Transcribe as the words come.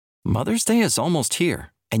Mother's Day is almost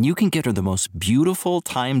here, and you can get her the most beautiful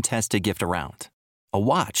time-tested gift around. A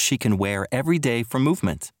watch she can wear every day from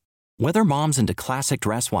Movement. Whether mom's into classic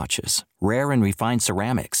dress watches, rare and refined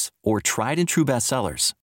ceramics, or tried and true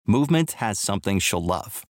bestsellers, Movement has something she'll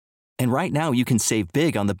love. And right now you can save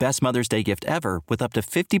big on the best Mother's Day gift ever with up to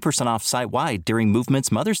 50% off site-wide during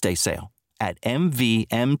Movement's Mother's Day sale at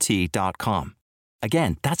MVMT.com.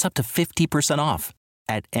 Again, that's up to 50% off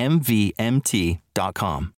at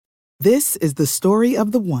MVMT.com. This is the story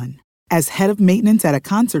of the one. As head of maintenance at a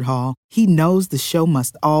concert hall, he knows the show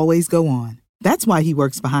must always go on. That's why he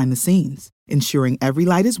works behind the scenes, ensuring every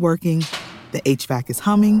light is working, the HVAC is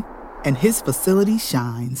humming, and his facility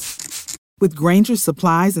shines. With Grainger's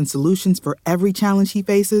supplies and solutions for every challenge he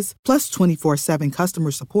faces, plus 24/7 customer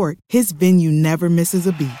support, his venue never misses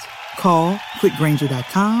a beat. Call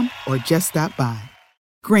quickgrainger.com or just stop by.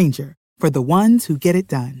 Grainger, for the ones who get it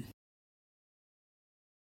done.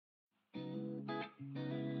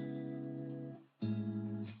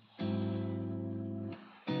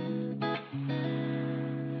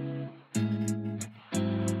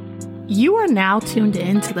 You are now tuned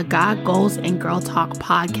in to the God Goals and Girl Talk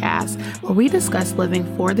podcast, where we discuss living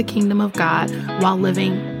for the kingdom of God while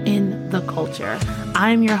living in the culture.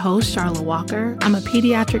 I am your host, Charlotte Walker. I'm a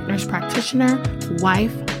pediatric nurse practitioner,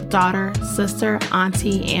 wife, daughter, sister,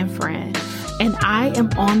 auntie, and friend. And I am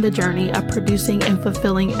on the journey of producing and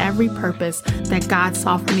fulfilling every purpose that God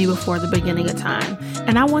saw for me before the beginning of time.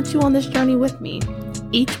 And I want you on this journey with me.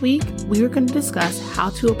 Each week, we are going to discuss how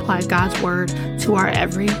to apply God's word to our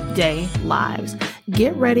everyday lives.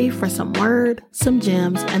 Get ready for some word, some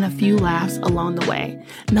gems, and a few laughs along the way.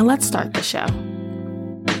 Now let's start the show.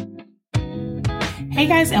 Hey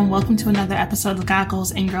guys, and welcome to another episode of God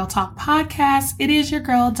Goals and Girl Talk podcast. It is your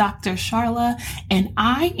girl, Dr. Charla, and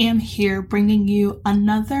I am here bringing you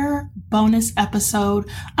another bonus episode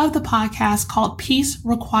of the podcast called Peace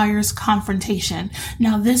Requires Confrontation.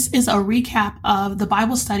 Now, this is a recap of the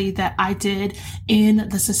Bible study that I did in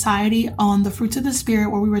the Society on the Fruits of the Spirit,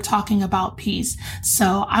 where we were talking about peace.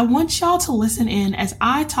 So I want y'all to listen in as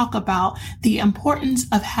I talk about the importance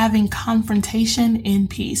of having confrontation in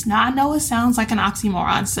peace. Now, I know it sounds like an oxymoron,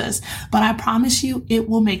 sis, but I promise you it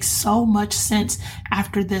will make so much sense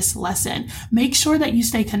after this lesson. Make sure that you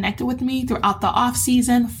stay connected with me throughout the off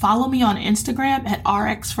season. Follow me on Instagram at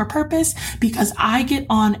RX for Purpose, because I get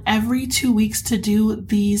on every 2 weeks to do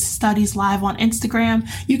these studies live on Instagram.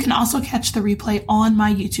 You can also catch the replay on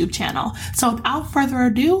my YouTube channel. So without further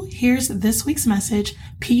ado, here's this week's message: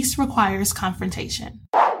 Peace requires confrontation.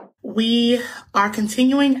 We are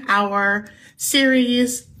continuing our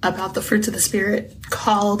series about the fruits of the Spirit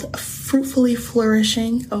called Fruitfully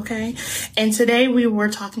Flourishing, okay? And today we were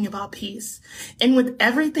talking about peace. And with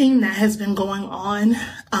everything that has been going on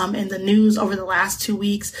in the news over the last 2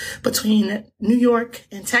 weeks between New York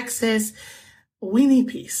and Texas, we need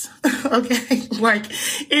peace, okay? Like,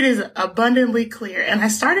 it is abundantly clear. And I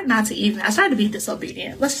started to be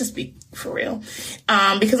disobedient. Let's just be for real,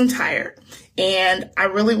 because I'm tired. And I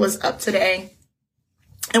really was up today.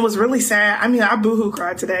 It was really sad. I mean, I boohoo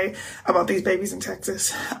cried today about these babies in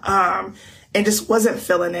Texas, and just wasn't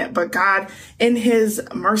feeling it. But God, in his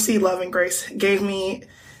mercy, love, and grace, gave me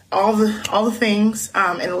all the things,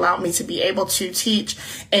 and allowed me to be able to teach.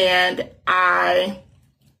 And I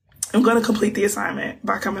am going to complete the assignment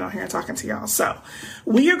by coming on here and talking to y'all. So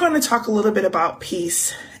we are going to talk a little bit about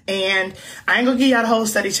peace. And I ain't gonna give y'all the whole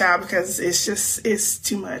study, child, because it's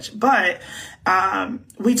too much. But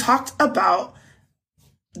we talked about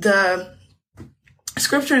the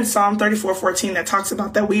scripture in Psalm 34:14 that talks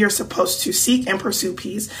about that we are supposed to seek and pursue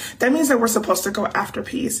peace. That means that we're supposed to go after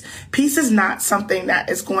peace. Peace is not something that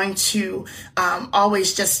is going to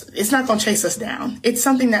it's not going to chase us down. It's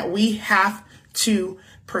something that we have to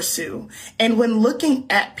pursue. And when looking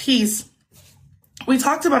at peace, we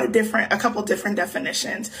talked about a couple different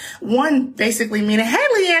definitions. One basically meaning, hey,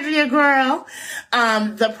 Leandria girl.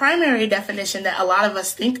 The primary definition that a lot of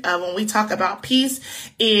us think of when we talk about peace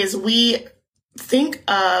is we think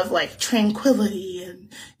of like tranquility and,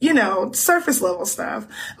 surface level stuff.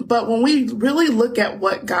 But when we really look at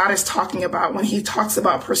what God is talking about, when he talks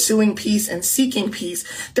about pursuing peace and seeking peace,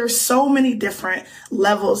 there's so many different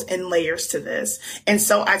levels and layers to this. And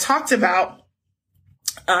so I talked about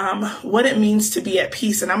what it means to be at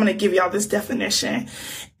peace. And I'm going to give y'all this definition.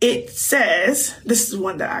 It says, this is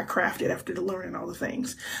one that I crafted after learning all the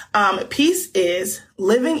things. Peace is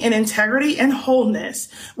living in integrity and wholeness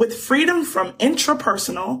with freedom from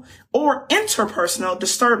intrapersonal or interpersonal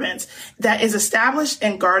disturbance that is established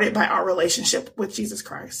and guarded by our relationship with Jesus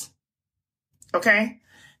Christ. Okay?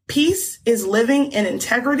 Peace is living in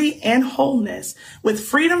integrity and wholeness with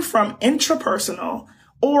freedom from intrapersonal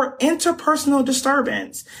or interpersonal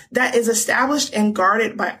disturbance that is established and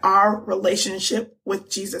guarded by our relationship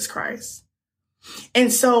with Jesus Christ.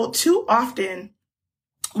 And so too often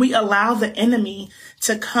we allow the enemy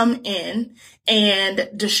to come in and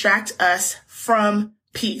distract us from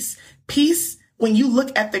peace. Peace, when you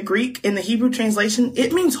look at the Greek in the Hebrew translation,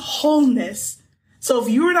 it means wholeness. So if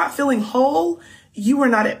you are not feeling whole, you are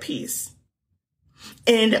not at peace.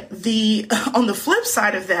 And on the flip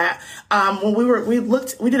side of that, when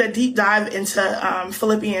we did a deep dive into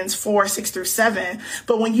Philippians 4:6-7.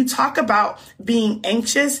 But when you talk about being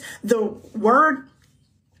anxious, the word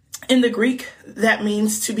in the Greek that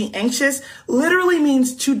means to be anxious literally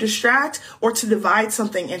means to distract or to divide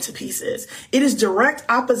something into pieces. It is direct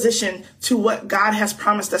opposition to what God has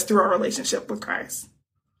promised us through our relationship with Christ.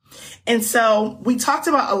 And so we talked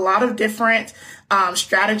about a lot of different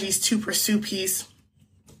strategies to pursue peace.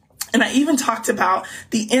 And I even talked about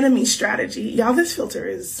the enemy strategy. Y'all, this filter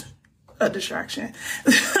is a distraction.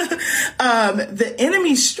 The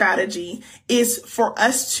enemy strategy is for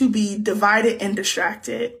us to be divided and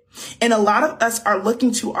distracted. And a lot of us are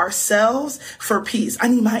looking to ourselves for peace. I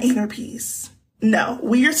need my inner peace. No,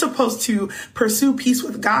 we are supposed to pursue peace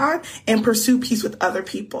with God and pursue peace with other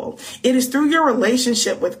people. It is through your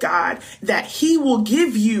relationship with God that He will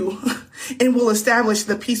give you and will establish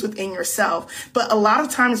the peace within yourself. But a lot of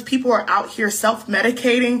times people are out here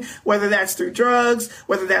self-medicating, whether that's through drugs,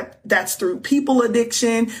 whether that's through people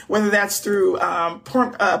addiction, whether that's through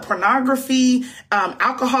pornography,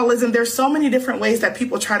 alcoholism. There's so many different ways that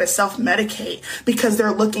people try to self-medicate because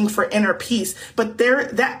they're looking for inner peace. But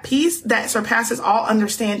that peace that surpasses all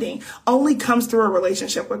understanding only comes through a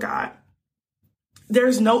relationship with God.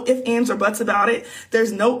 There's no ifs, ands, or buts about it.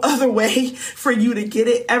 There's no other way for you to get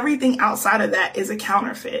it. Everything outside of that is a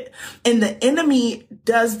counterfeit. And the enemy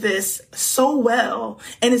does this so well,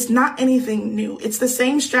 and it's not anything new. It's the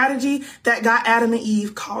same strategy that got Adam and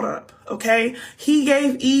Eve caught up, okay? He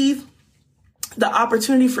gave Eve the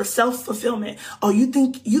opportunity for self-fulfillment. Oh, you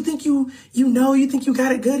think you think you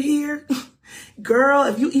got it good here? Girl,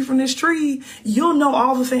 if you eat from this tree, you'll know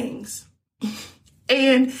all the things.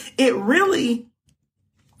 And it really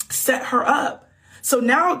set her up. So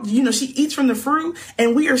now, she eats from the fruit,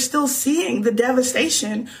 and we are still seeing the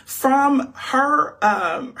devastation from her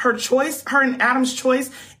choice, her and Adam's choice.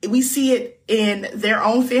 We see it in their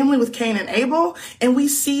own family with Cain and Abel, and we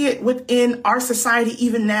see it within our society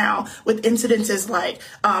even now with incidences like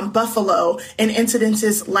Buffalo and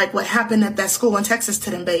incidences like what happened at that school in Texas to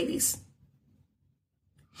them babies.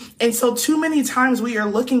 And so too many times we are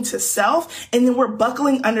looking to self, and then we're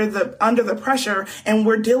buckling under the pressure, and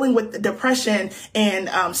we're dealing with the depression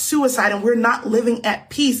and suicide, and we're not living at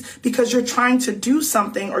peace because you're trying to do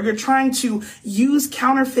something, or you're trying to use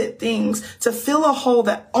counterfeit things to fill a hole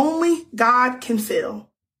that only God can fill.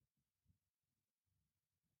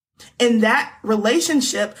 And that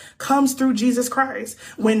relationship comes through Jesus Christ.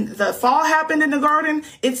 When the fall happened in the garden,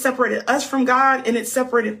 it separated us from God, and it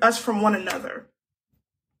separated us from one another.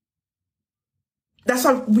 That's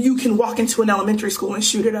why you can walk into an elementary school and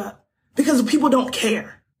shoot it up, because people don't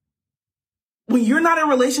care. When you're not in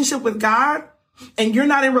relationship with God and you're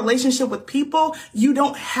not in relationship with people, you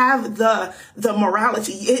don't have the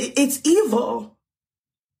morality. It's evil.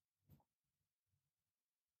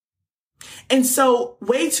 And so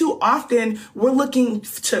way too often we're looking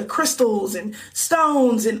to crystals and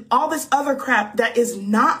stones and all this other crap that is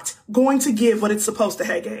not going to give what it's supposed to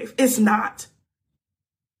have gave. It's not.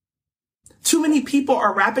 Too many people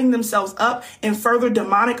are wrapping themselves up in further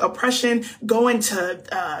demonic oppression, going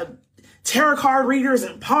to tarot card readers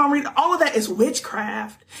and palm readers. All of that is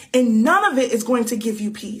witchcraft, and none of it is going to give you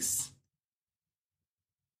peace.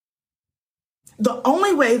 The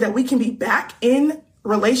only way that we can be back in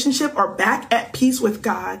relationship or back at peace with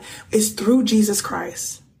God is through Jesus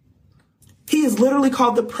Christ. He is literally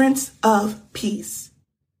called the Prince of Peace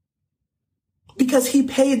because He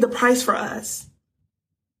paid the price for us.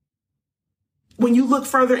 When you look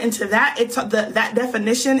further into that, that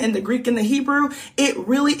definition in the Greek and the Hebrew, it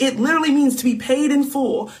literally means to be paid in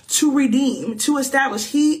full, to redeem, to establish.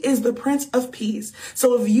 He is the Prince of Peace.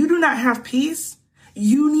 So if you do not have peace,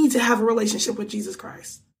 you need to have a relationship with Jesus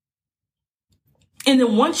Christ. And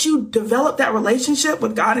then once you develop that relationship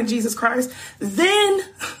with God and Jesus Christ, then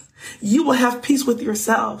you will have peace with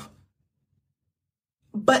yourself.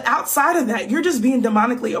 But outside of that, you're just being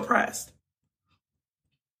demonically oppressed.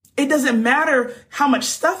 It doesn't matter how much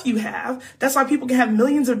stuff you have. That's why people can have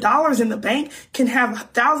millions of dollars in the bank, can have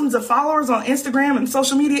thousands of followers on Instagram and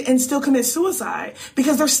social media, and still commit suicide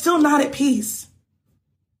because they're still not at peace.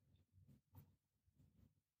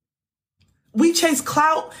 We chase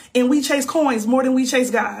clout and we chase coins more than we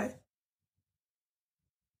chase God.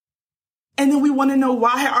 And then we want to know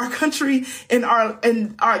why our country and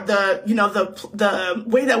the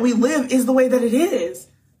way that we live is the way that it is.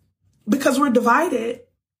 Because we're divided.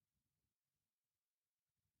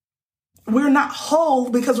 We're not whole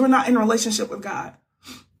because we're not in a relationship with God.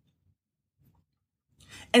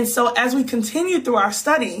 And so as we continue through our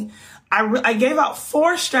study, I gave out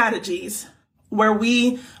 4 strategies where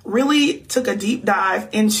we really took a deep dive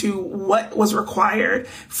into what was required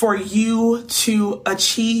for you to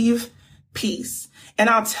achieve peace. And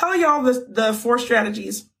I'll tell y'all the 4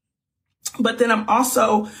 strategies, but then I'm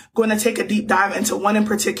also going to take a deep dive into one in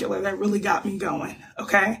particular that really got me going.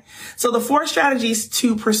 Okay. So the 4 strategies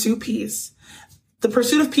to pursue peace. The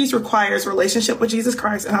pursuit of peace requires relationship with Jesus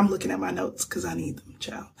Christ. And I'm looking at my notes because I need them,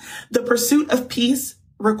 child. The pursuit of peace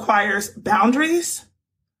requires boundaries.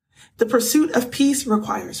 The pursuit of peace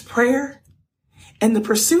requires prayer. And the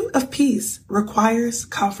pursuit of peace requires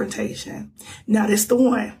confrontation. Now, this is the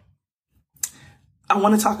one. I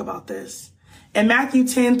want to talk about this. In Matthew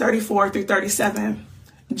 10:34-37,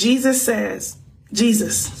 Jesus says,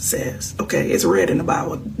 okay, it's read in the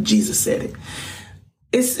Bible. Jesus said it.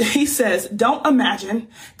 He says, "Don't imagine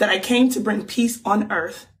that I came to bring peace on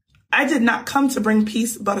earth. I did not come to bring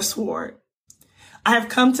peace, but a sword. I have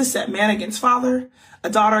come to set man against father, a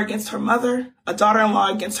daughter against her mother, a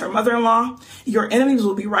daughter-in-law against her mother-in-law. Your enemies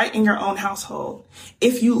will be right in your own household.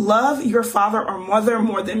 If you love your father or mother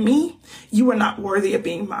more than me, you are not worthy of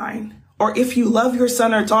being mine. Or if you love your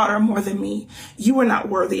son or daughter more than me, you are not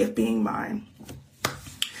worthy of being mine."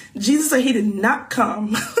 Jesus said he did not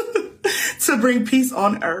come to bring peace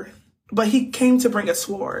on earth, but he came to bring a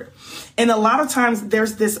sword. And a lot of times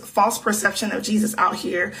there's this false perception of Jesus out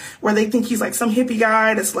here where they think he's like some hippie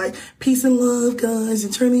guy that's like, peace and love, guys,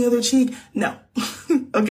 and turn the other cheek. No.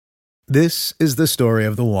 Okay. This is the story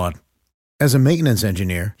of the one. As a maintenance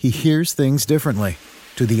engineer, he hears things differently.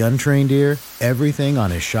 To the untrained ear, everything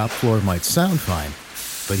on his shop floor might sound fine,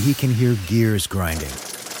 but he can hear gears grinding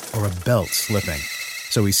or a belt slipping.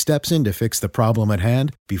 So he steps in to fix the problem at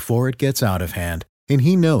hand before it gets out of hand. And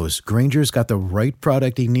he knows Grainger's got the right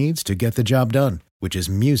product he needs to get the job done, which is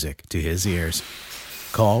music to his ears.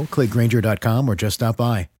 Call, click Grainger.com, or just stop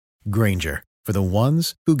by. Grainger, for the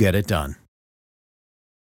ones who get it done.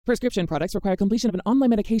 Prescription products require completion of an online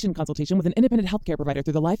medication consultation with an independent healthcare provider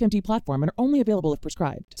through the LifeMD platform and are only available if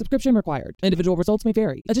prescribed. Subscription required. Individual results may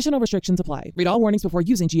vary. Additional restrictions apply. Read all warnings before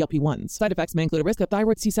using GLP-1s. Side effects may include a risk of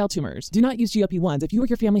thyroid C-cell tumors. Do not use GLP-1s if you or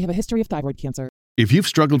your family have a history of thyroid cancer. If you've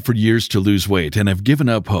struggled for years to lose weight and have given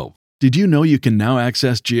up hope, did you know you can now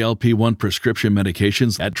access GLP-1 prescription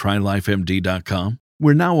medications at TryLifeMD.com?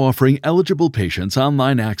 We're now offering eligible patients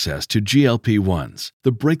online access to GLP-1s,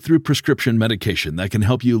 the breakthrough prescription medication that can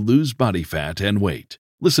help you lose body fat and weight.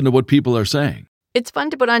 Listen to what people are saying. It's fun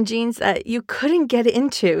to put on jeans that you couldn't get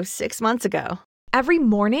into 6 months ago. Every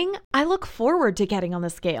morning, I look forward to getting on the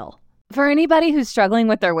scale. For anybody who's struggling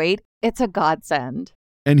with their weight, it's a godsend.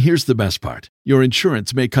 And here's the best part. Your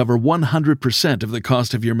insurance may cover 100% of the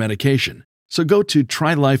cost of your medication. So go to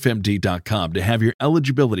TryLifeMD.com to have your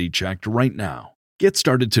eligibility checked right now. Get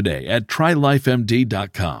started today at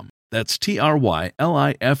TryLifeMD.com. That's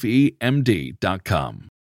TryLifeMD.com.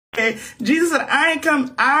 Okay, Jesus said,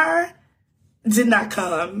 I did not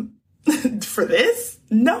come for this.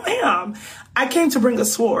 No, ma'am. I came to bring a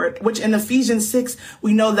sword, which in Ephesians 6,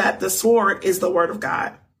 we know that the sword is the word of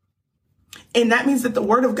God. And that means that the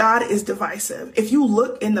word of God is divisive. If you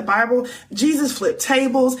look in the Bible, Jesus flipped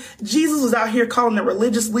tables. Jesus was out here calling the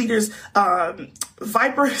religious leaders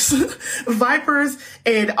vipers,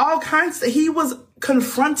 and all kinds. He was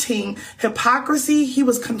confronting hypocrisy. He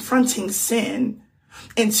was confronting sin.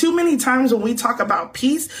 And too many times when we talk about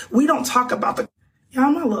peace, we don't talk about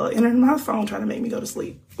y'all, my phone trying to make me go to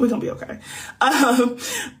sleep. We're going to be okay.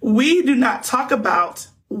 We do not talk about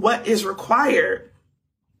what is required,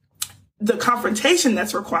 the confrontation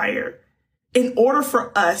that's required in order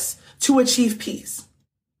for us to achieve peace.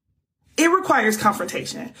 It requires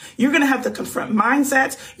confrontation. You're going to have to confront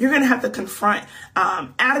mindsets. You're going to have to confront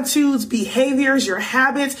attitudes, behaviors, your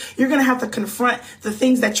habits. You're going to have to confront the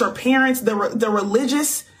things that your parents, the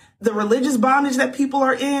religious bondage that people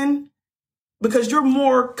are in, because you're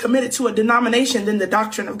more committed to a denomination than the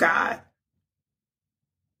doctrine of God.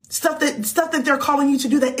 Stuff that they're calling you to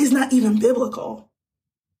do that is not even biblical.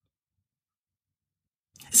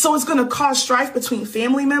 So it's going to cause strife between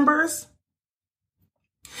family members.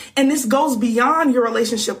 And this goes beyond your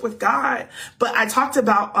relationship with God. But I talked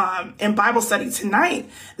about in Bible study tonight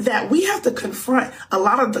that we have to confront a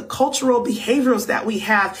lot of the cultural behaviors that we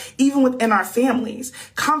have, even within our families.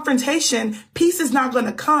 Confrontation, peace is not going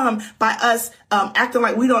to come by us acting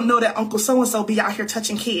like we don't know that Uncle so-and-so be out here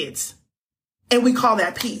touching kids. And we call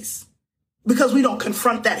that peace because we don't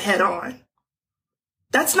confront that head on.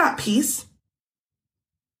 That's not peace.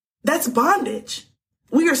 That's bondage.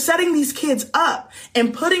 We are setting these kids up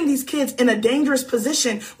and putting these kids in a dangerous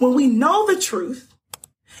position when we know the truth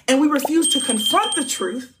and we refuse to confront the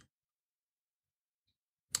truth.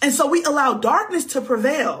 And so we allow darkness to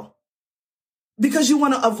prevail because you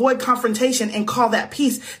want to avoid confrontation and call that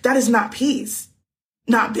peace. That is not peace,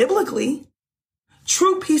 not biblically.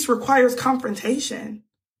 True peace requires confrontation.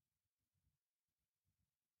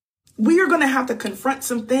 We are going to have to confront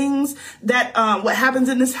some things that what happens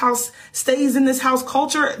in this house stays in this house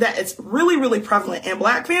culture that it's really, really prevalent in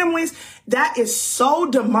Black families. That is so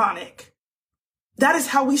demonic. That is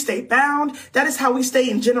how we stay bound. That is how we stay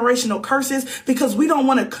in generational curses because we don't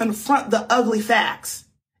want to confront the ugly facts.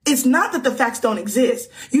 It's not that the facts don't exist.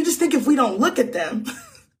 You just think if we don't look at them,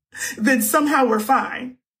 then somehow we're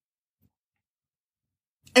fine.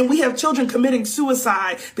 And we have children committing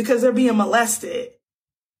suicide because they're being molested.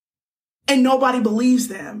 And nobody believes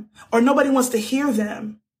them or nobody wants to hear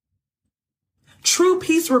them. True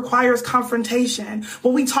peace requires confrontation.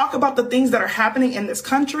 When we talk about the things that are happening in this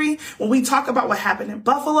country, when we talk about what happened in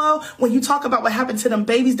Buffalo, when you talk about what happened to them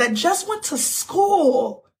babies that just went to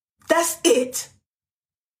school, that's it.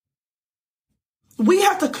 We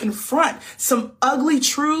have to confront some ugly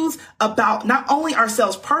truths about not only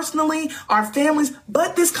ourselves personally, our families,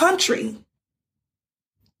 but this country.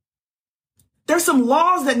 There's some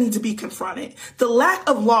laws that need to be confronted. The lack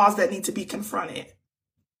of laws that need to be confronted.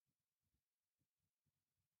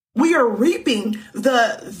 We are reaping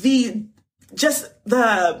the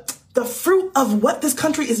fruit of what this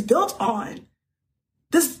country is built on.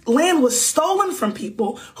 This land was stolen from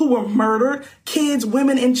people who were murdered, kids,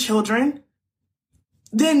 women, and children.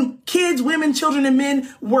 Then kids, women, children, and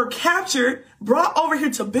men were captured, brought over here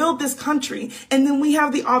to build this country. And then we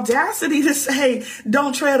have the audacity to say,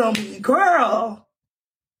 don't tread on me. Girl,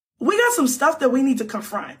 we got some stuff that we need to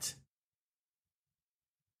confront.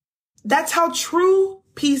 That's how true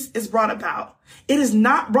peace is brought about. It is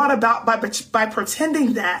not brought about by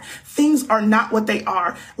pretending that things are not what they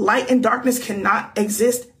are. Light and darkness cannot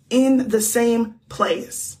exist in the same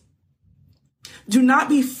place. Do not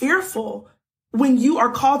be fearful when you are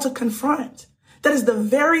called to confront. That is the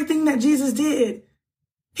very thing that Jesus did.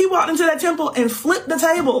 He walked into that temple and flipped the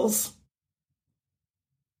tables.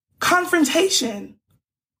 Confrontation.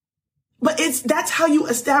 But that's how you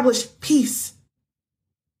establish peace.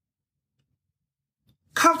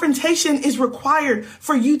 Confrontation is required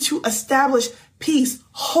for you to establish peace,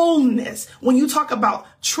 wholeness. When you talk about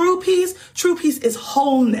true peace is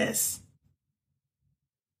wholeness.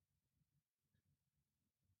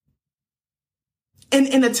 And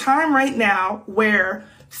in a time right now where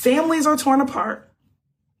families are torn apart,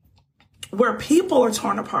 where people are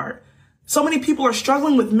torn apart, so many people are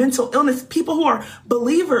struggling with mental illness, people who are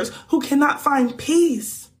believers who cannot find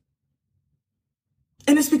peace.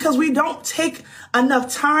 And it's because we don't take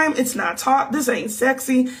enough time. It's not taught. This ain't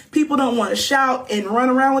sexy. People don't want to shout and run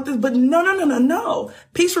around with this. But no.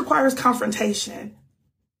 Peace requires confrontation.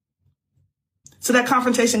 So that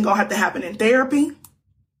confrontation gonna have to happen in therapy.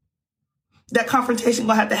 That confrontation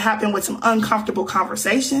gonna have to happen with some uncomfortable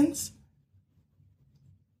conversations.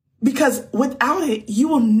 Because without it, you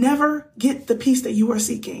will never get the peace that you are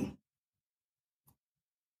seeking.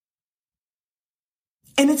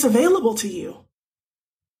 And it's available to you.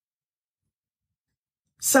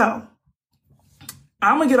 So,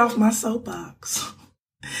 I'm gonna get off my soapbox.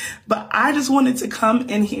 But I just wanted to come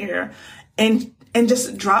in here and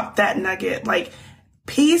just drop that nugget. Like,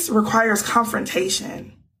 peace requires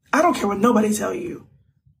confrontation. I don't care what nobody tell you.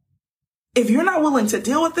 If you're not willing to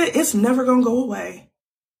deal with it, it's never going to go away.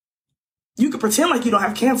 You can pretend like you don't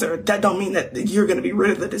have cancer. That don't mean that you're going to be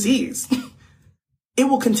rid of the disease. It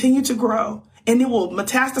will continue to grow and it will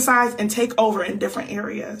metastasize and take over in different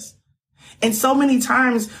areas. And so many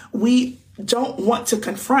times we don't want to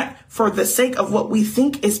confront for the sake of what we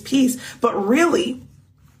think is peace, but really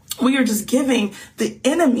we are just giving the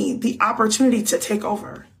enemy the opportunity to take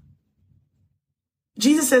over.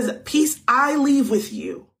 Jesus says, peace I leave with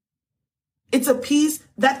you. It's a peace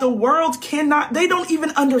that the world cannot, they don't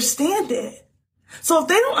even understand it. So if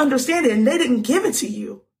they don't understand it and they didn't give it to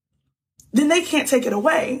you, then they can't take it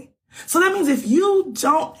away. So that means if you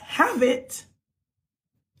don't have it,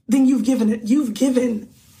 then you've given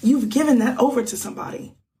that over to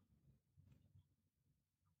somebody.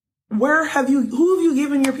 who have you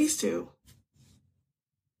given your peace to?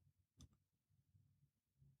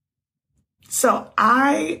 So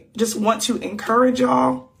I just want to encourage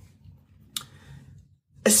y'all,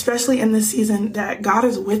 especially in this season, that God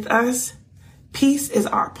is with us. Peace is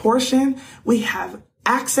our portion. We have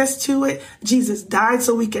access to it. Jesus died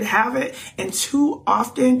so we could have it. And too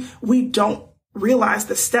often we don't realize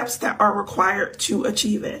the steps that are required to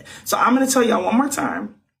achieve it. So I'm going to tell y'all one more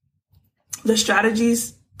time the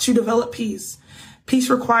strategies to develop peace. Peace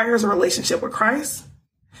requires a relationship with Christ.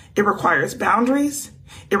 It requires boundaries.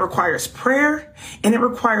 It requires prayer, and it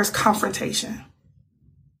requires confrontation.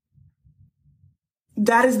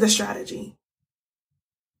 That is the strategy.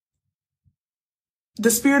 The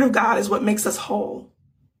Spirit of God is what makes us whole.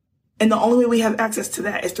 And the only way we have access to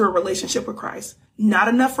that is through a relationship with Christ. Not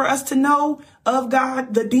enough for us to know of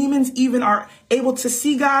God. The demons even are able to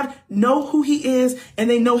see God, know who he is, and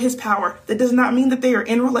they know his power. That does not mean that they are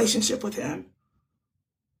in relationship with him.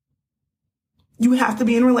 You have to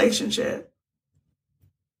be in relationship.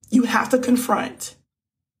 You have to confront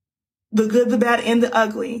the good, the bad, and the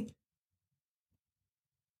ugly.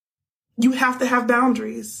 You have to have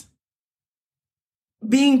boundaries.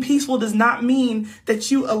 Being peaceful does not mean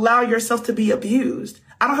that you allow yourself to be abused.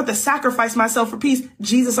 I don't have to sacrifice myself for peace.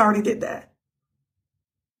 Jesus already did that.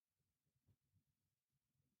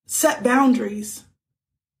 Set boundaries.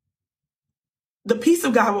 The peace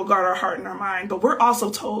of God will guard our heart and our mind, but we're also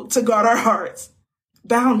told to guard our hearts.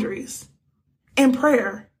 Boundaries and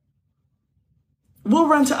prayer. We'll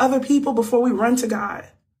run to other people before we run to God.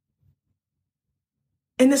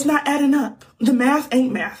 And it's not adding up. The math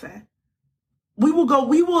ain't mathing. We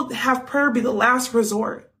will have prayer be the last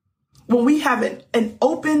resort when we have an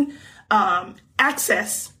open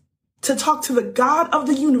access to talk to the God of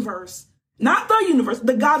the universe, not the universe,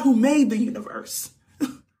 the God who made the universe.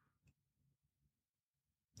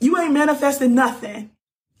 You ain't manifesting nothing.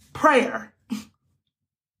 Prayer.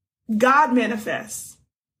 God manifests.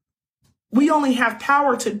 We only have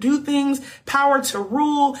power to do things, power to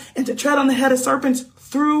rule, and to tread on the head of serpents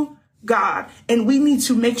through God. And we need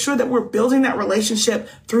to make sure that we're building that relationship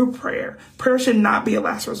through prayer. Prayer should not be a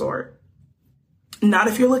last resort. Not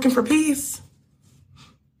if you're looking for peace.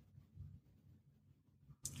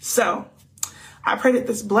 So I pray that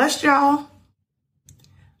this blessed y'all.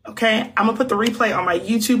 Okay, I'm going to put the replay on my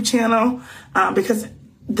YouTube channel because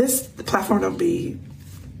this platform don't be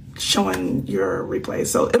showing your replay.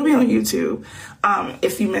 So it'll be on YouTube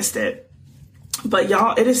if you missed it. But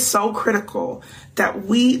y'all, it is so critical that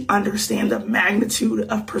we understand the magnitude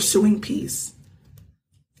of pursuing peace.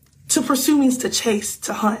 To pursue means to chase,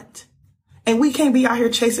 to hunt. And we can't be out here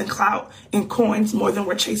chasing clout and coins more than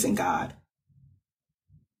we're chasing God.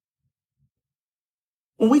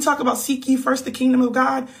 When we talk about seek ye first the kingdom of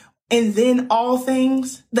God and then all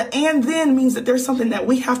things, the and then means that there's something that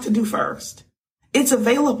we have to do first. It's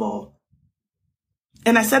available.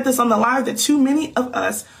 And I said this on the live that too many of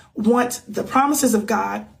us want the promises of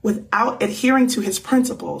God without adhering to his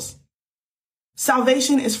principles.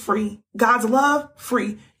 Salvation is free. God's love,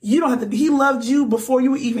 free. You don't have to, he loved you before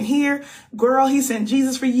you were even here. Girl, he sent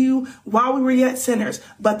Jesus for you while we were yet sinners.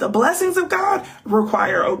 But the blessings of God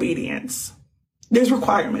require obedience. There's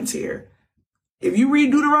requirements here. If you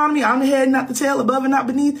read Deuteronomy, I'm the head, not the tail, above and not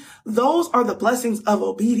beneath, those are the blessings of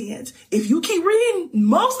obedience. If you keep reading,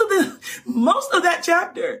 most of that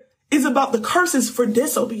chapter is about the curses for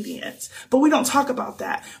disobedience. But we don't talk about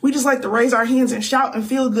that. We just like to raise our hands and shout and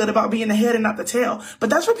feel good about being the head and not the tail. But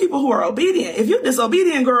that's for people who are obedient. If you're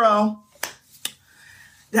disobedient, girl,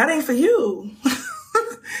 that ain't for you.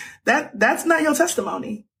 That's not your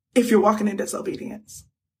testimony if you're walking in disobedience.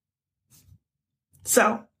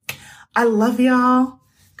 So I love y'all.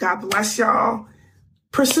 God bless y'all.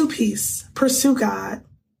 Pursue peace. Pursue God.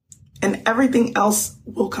 And everything else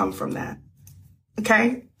will come from that.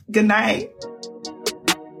 Okay? Good night.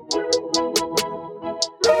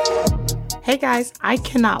 Hey guys, I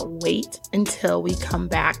cannot wait until we come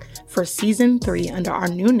back for season 3 under our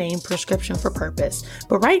new name, Prescription for Purpose.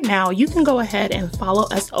 But right now, you can go ahead and follow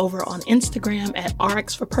us over on Instagram at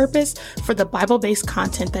RX for Purpose for the Bible-based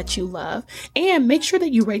content that you love. And make sure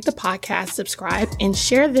that you rate the podcast, subscribe, and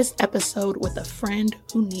share this episode with a friend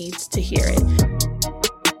who needs to hear it.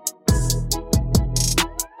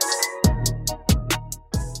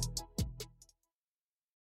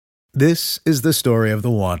 This is the story of the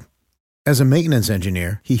one. As a maintenance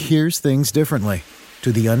engineer, he hears things differently.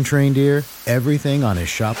 To the untrained ear, everything on his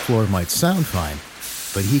shop floor might sound fine,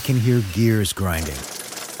 but he can hear gears grinding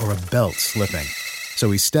or a belt slipping.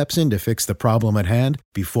 So he steps in to fix the problem at hand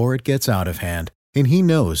before it gets out of hand. And he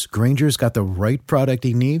knows Grainger's got the right product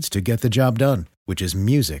he needs to get the job done, which is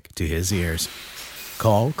music to his ears.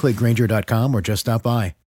 Call, click Grainger.com, or just stop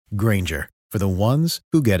by. Grainger, for the ones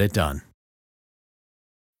who get it done.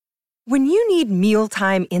 When you need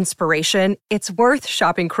mealtime inspiration, it's worth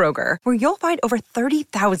shopping Kroger, where you'll find over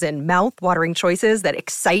 30,000 mouth-watering choices that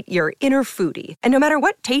excite your inner foodie. And no matter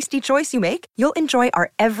what tasty choice you make, you'll enjoy our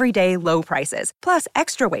everyday low prices, plus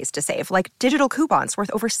extra ways to save, like digital coupons worth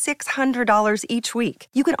over $600 each week.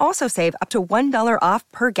 You can also save up to $1 off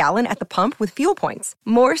per gallon at the pump with fuel points.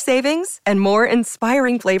 More savings and more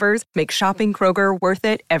inspiring flavors make shopping Kroger worth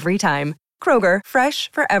it every time. Kroger, fresh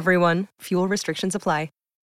for everyone. Fuel restrictions apply.